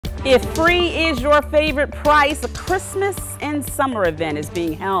If free is your favorite price, a Christmas and summer event is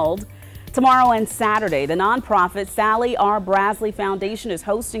being held tomorrow and Saturday. The nonprofit Sally R. Brasley Foundation is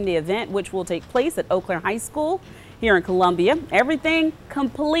hosting the event, which will take place at Eau Claire High School here in Columbia. Everything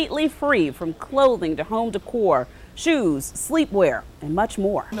completely free, from clothing to home decor, shoes, sleepwear, and much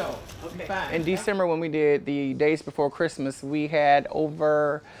more. No, okay. In December, when we did the days before Christmas, we had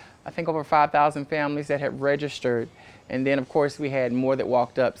over 5,000 families that had registered. And then, of course, we had more that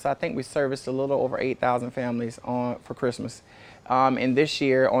walked up. So I think we serviced a little over 8,000 families for Christmas. And this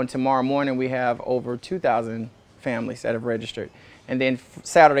year, on tomorrow morning, we have over 2,000 families that have registered. And then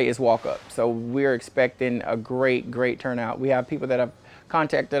Saturday is walk up. So we're expecting a great turnout. We have people that have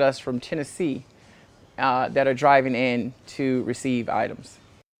contacted us from Tennessee that are driving in to receive items.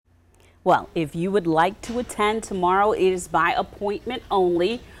 Well, if you would like to attend tomorrow, it is by appointment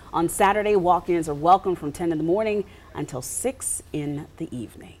only. On Saturday, walk-ins are welcome from 10 in the morning until 6 in the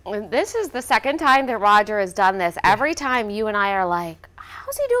evening. And this is the second time that Roger has done this. Every time you and I are like,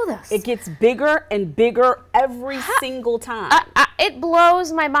 how's he do this? It gets bigger and bigger every single time. It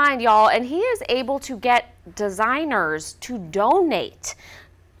blows my mind, y'all. And he is able to get designers to donate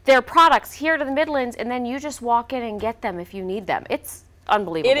their products here to the Midlands, and then you just walk in and get them if you need them. It's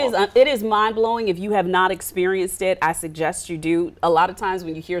unbelievable. It is mind-blowing. If you have not experienced it, I suggest you do. A lot of times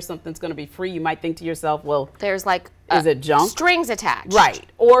when you hear something's going to be free, you might think to yourself, well, there's like is it junk? Strings attached. Right,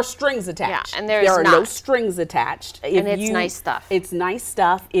 or strings attached. Yeah, and there are no strings attached. And it's nice stuff. It's nice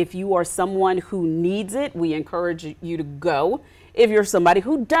stuff. If you are someone who needs it, we encourage you to go. If you're somebody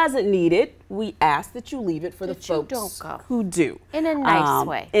who doesn't need it, we ask that you leave it for the folks who do. In a nice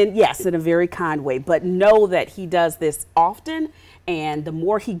way. And yes, in a very kind way. But know that he does this often, and the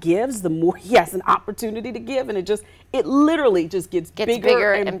more he gives, the more he has an opportunity to give, and it literally just gets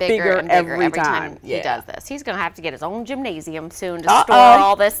bigger and bigger every time he does this. He's going to have to get his own gymnasium soon to store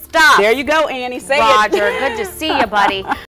all this stuff. There you go, Annie. Say it. Roger, good to see you, buddy.